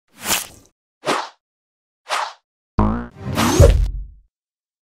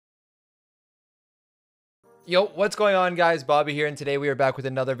Yo, what's going on, guys? Bobby here, and today we are back with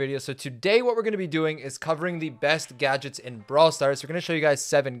another video. So today what we're going to be doing is covering the best gadgets in Brawl Stars. We're going to show you guys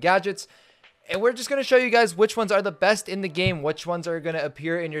 7 gadgets, and we're just going to show you guys which ones are the best in the game, which ones are going to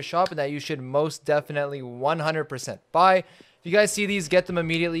appear in your shop, and that you should most definitely 100% buy. If you guys see these, get them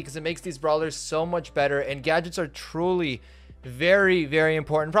immediately because it makes these brawlers so much better, and gadgets are truly very, very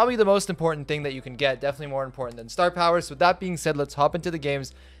important. Probably the most important thing that you can get, definitely more important than star power. So with that being said, let's hop into the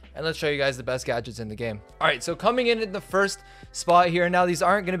games and let's show you guys the best gadgets in the game. All right, so coming in at the first spot here. Now, these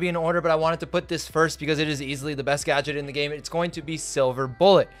aren't going to be in order, but I wanted to put this first because it is easily the best gadget in the game. It's going to be Silver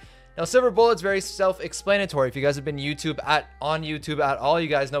Bullet. Now, Silver Bullet's very self-explanatory. If you guys have been on YouTube at all, you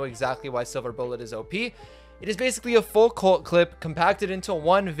guys know exactly why Silver Bullet is OP. It is basically a full Colt clip compacted into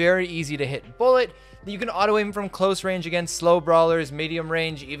one very easy to hit bullet that you can auto aim from close range against slow brawlers, medium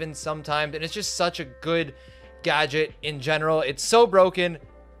range, even sometimes. And it's just such a good gadget in general. It's so broken,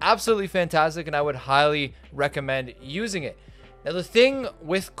 absolutely fantastic, and I would highly recommend using it. Now, the thing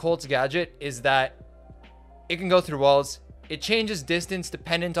with Colt's gadget is that it can go through walls. It changes distance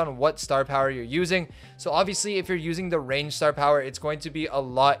dependent on what star power you're using. So obviously, if you're using the range star power, it's going to be a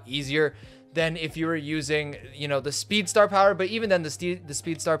lot easier than if you were using, the speed star power. But even then, the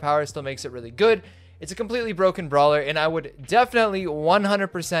speed star power still makes it really good. It's a completely broken brawler, and I would definitely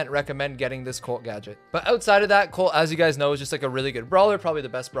 100% recommend getting this Colt gadget. But outside of that, Colt, as you guys know, is just like a really good brawler, probably the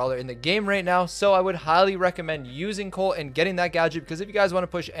best brawler in the game right now. So I would highly recommend using Colt and getting that gadget, because if you guys want to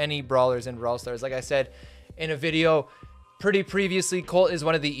push any brawlers in Brawl Stars, like I said in a video pretty previously, Colt is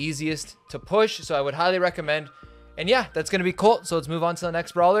one of the easiest to push. So I would highly recommend. And yeah, that's going to be Colt. So let's move on to the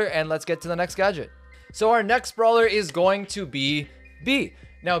next brawler and let's get to the next gadget. So our next brawler is going to be Bea.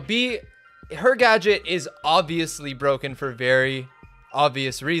 Now, Bea, her gadget is obviously broken for very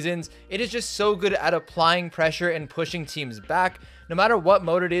obvious reasons. It is just so good at applying pressure and pushing teams back. No matter what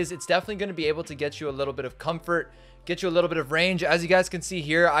mode it is, it's definitely going to be able to get you a little bit of comfort, get you a little bit of range. As you guys can see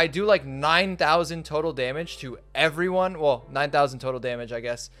here, I do like 9,000 total damage to everyone. Well, 9,000 total damage, I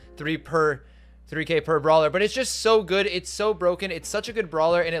guess. 3k per brawler, but it's just so good. It's so broken. It's such a good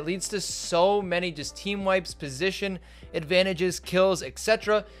brawler, and it leads to so many just team wipes, position advantages, kills,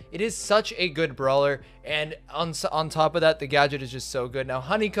 etc. It is such a good brawler, and on top of that, the gadget is just so good. Now,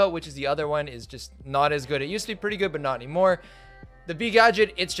 Honeycut, which is the other one, is just not as good. It used to be pretty good, but not anymore. The Bea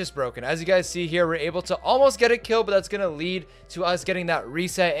gadget, it's just broken. As you guys see here, we're able to almost get a kill, but that's going to lead to us getting that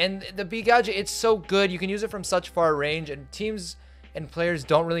reset. And the Bea gadget, it's so good. You can use it from such far range, and teams and players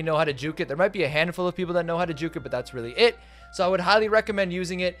don't really know how to juke it. There might be a handful of people that know how to juke it, but that's really it. So I would highly recommend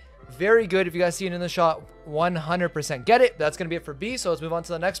using it. Very good. If you guys see it in the shot, 100% get it. That's going to be it for Bea. So let's move on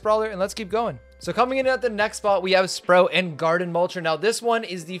to the next brawler and let's keep going. So coming in at the next spot, we have Sprout and Garden Mulcher. Now, this one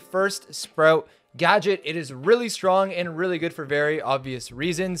is the first Sprout gadget. It is really strong and really good for very obvious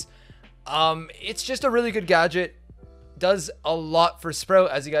reasons. It's just a really good gadget. Does a lot for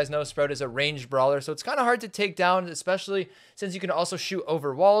Sprout. As you guys know, Sprout is a ranged brawler, so it's kind of hard to take down, especially since you can also shoot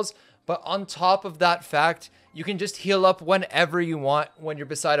over walls. But on top of that fact, you can just heal up whenever you want when you're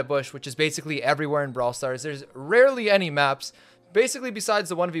beside a bush, which is basically everywhere in Brawl Stars. There's rarely any maps, basically besides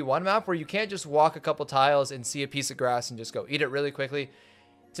the 1v1 map, where you can't just walk a couple tiles and see a piece of grass and just go eat it really quickly.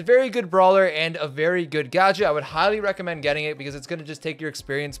 It's a very good brawler and a very good gadget. I would highly recommend getting it because it's going to just take your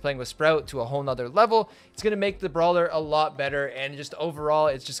experience playing with Sprout to a whole nother level. It's going to make the brawler a lot better, and just overall,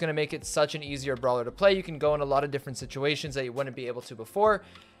 it's just going to make it such an easier brawler to play. You can go in a lot of different situations that you wouldn't be able to before,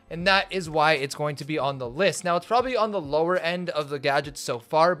 and that is why it's going to be on the list. Now, it's probably on the lower end of the gadgets so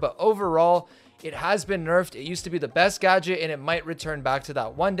far, but overall, it has been nerfed. It used to be the best gadget, and it might return back to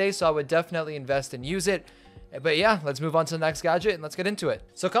that one day, so I would definitely invest and use it. But yeah, let's move on to the next gadget and let's get into it.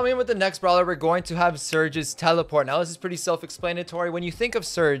 So coming in with the next brawler, we're going to have Surge's teleport. Now, this is pretty self-explanatory. When you think of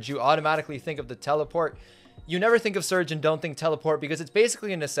Surge, you automatically think of the teleport. You never think of Surge and don't think teleport because it's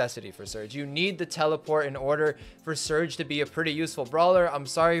basically a necessity for Surge. You need the teleport in order for Surge to be a pretty useful brawler. I'm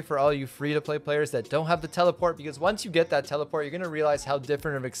sorry for all you free-to-play players that don't have the teleport, because once you get that teleport, you're going to realize how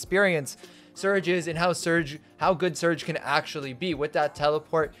different of experience Surge is and how good Surge can actually be. With that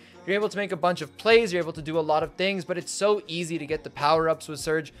teleport, you're able to make a bunch of plays, you're able to do a lot of things, but it's so easy to get the power-ups with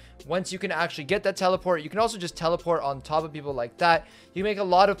Surge. Once you can actually get that teleport, you can also just teleport on top of people like that. You make a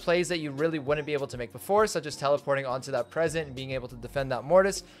lot of plays that you really wouldn't be able to make before, such as teleporting onto that present and being able to defend that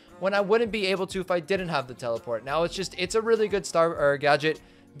Mortis, when I wouldn't be able to if I didn't have the teleport. Now, it's a really good gadget,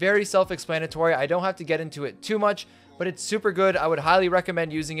 very self-explanatory. I don't have to get into it too much, but it's super good. I would highly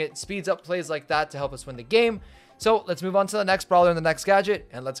recommend using it. It speeds up plays like that to help us win the game. So let's move on to the next brawler and the next gadget,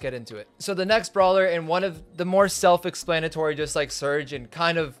 and let's get into it. So the next brawler, and one of the more self-explanatory, just like Surge, and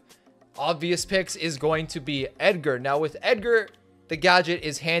kind of obvious picks, is going to be Edgar. Now with Edgar, the gadget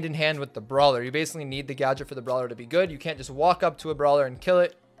is hand in hand with the brawler. You basically need the gadget for the brawler to be good. You can't just walk up to a brawler and kill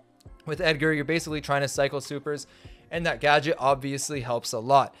it. With Edgar, you're basically trying to cycle supers, and that gadget obviously helps a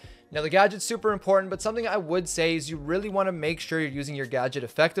lot. Now, the gadget's super important, but something I would say is you really want to make sure you're using your gadget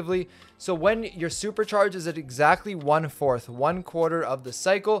effectively. So when your supercharge is at exactly 1/4, 1/4 of the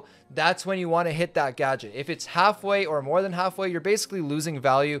cycle, that's when you want to hit that gadget. If it's halfway or more than halfway, you're basically losing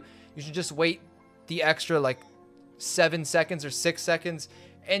value. You should just wait the extra like 7 seconds or 6 seconds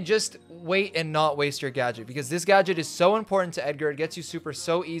and just wait and not waste your gadget, because this gadget is so important to Edgar. It gets you super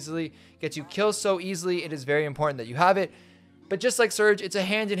so easily, gets you kills so easily. It is very important that you have it. But just like Surge, it's a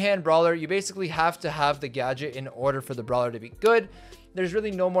hand-in-hand brawler. You basically have to have the gadget in order for the brawler to be good. There's really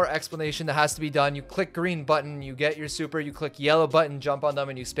no more explanation that has to be done. You click green button, you get your super. You click yellow button, jump on them,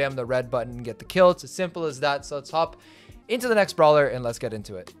 and you spam the red button and get the kill. It's as simple as that. So let's hop into the next brawler and let's get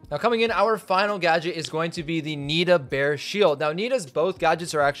into it. Now, coming in, our final gadget is going to be the Nita Bear Shield. Now, Nita's both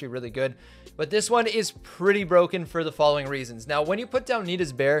gadgets are actually really good, but this one is pretty broken for the following reasons. Now, when you put down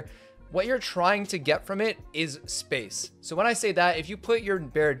Nita's Bear, what you're trying to get from it is space. So when I say that, if you put your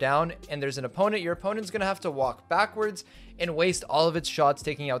bear down and there's an opponent, your opponent's going to have to walk backwards and waste all of its shots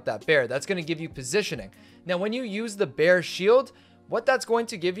taking out that bear. That's going to give you positioning. Now, when you use the bear shield, what that's going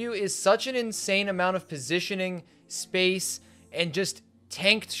to give you is such an insane amount of positioning, space, and just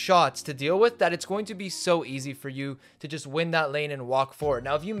tanked shots to deal with that it's going to be so easy for you to just win that lane and walk forward.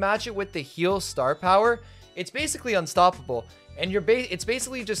 Now, if you match it with the heal star power, it's basically unstoppable. And it's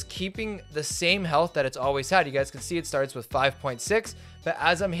basically just keeping the same health that it's always had. You guys can see it starts with 5.6, but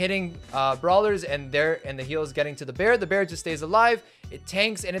as I'm hitting brawlers and the heal is getting to the bear just stays alive, it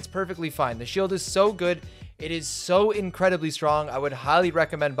tanks, and it's perfectly fine. The shield is so good. It is so incredibly strong. I would highly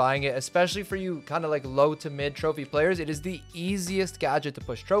recommend buying it, especially for you kind of like low to mid trophy players. It is the easiest gadget to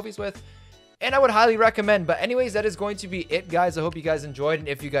push trophies with, and I would highly recommend. But anyways, that is going to be it, guys. I hope you guys enjoyed, and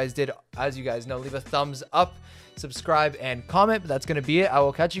if you guys did, as you guys know, leave a thumbs up, subscribe, and comment. But that's going to be it. I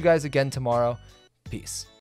will catch you guys again tomorrow. Peace.